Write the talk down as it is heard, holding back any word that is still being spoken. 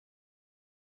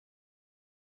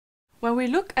When we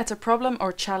look at a problem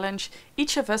or challenge,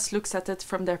 each of us looks at it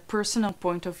from their personal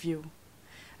point of view.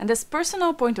 And this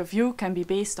personal point of view can be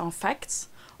based on facts,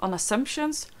 on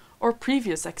assumptions, or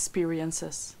previous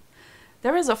experiences.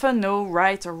 There is often no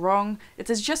right or wrong, it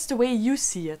is just the way you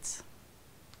see it.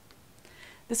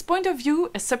 This point of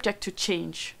view is subject to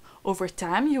change. Over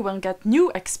time, you will get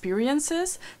new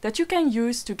experiences that you can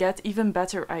use to get even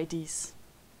better ideas.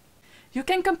 You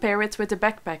can compare it with the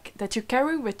backpack that you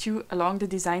carry with you along the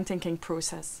design thinking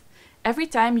process. Every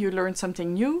time you learn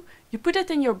something new, you put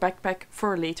it in your backpack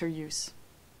for later use.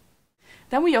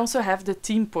 Then we also have the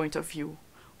team point of view.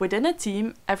 Within a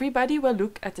team, everybody will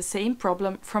look at the same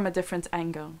problem from a different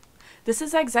angle. This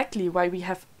is exactly why we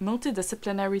have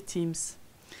multidisciplinary teams.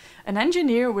 An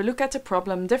engineer will look at a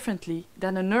problem differently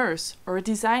than a nurse or a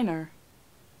designer.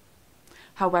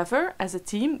 However, as a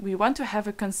team, we want to have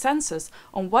a consensus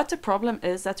on what the problem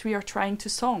is that we are trying to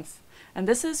solve, and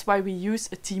this is why we use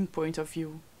a team point of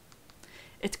view.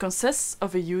 It consists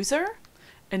of a user,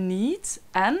 a need,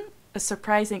 and a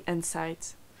surprising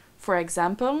insight. For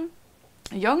example,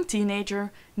 a young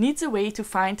teenager needs a way to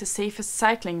find the safest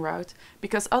cycling route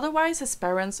because otherwise his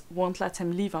parents won't let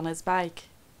him leave on his bike.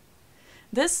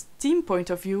 This team point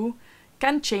of view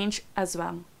can change as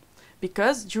well,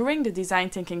 because during the design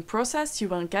thinking process you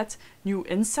will get new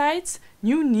insights,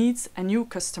 new needs and new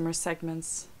customer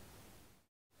segments.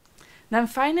 Then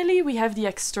finally we have the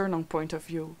external point of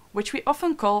view, which we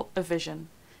often call a vision.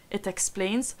 It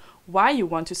explains why you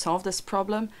want to solve this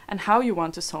problem and how you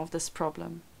want to solve this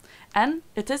problem. And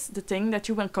it is the thing that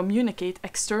you will communicate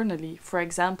externally, for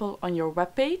example on your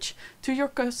webpage, to your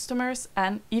customers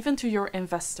and even to your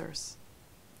investors.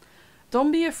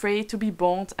 Don't be afraid to be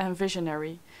bold and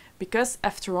visionary, because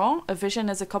after all, a vision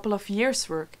is a couple of years'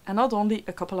 work and not only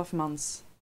a couple of months.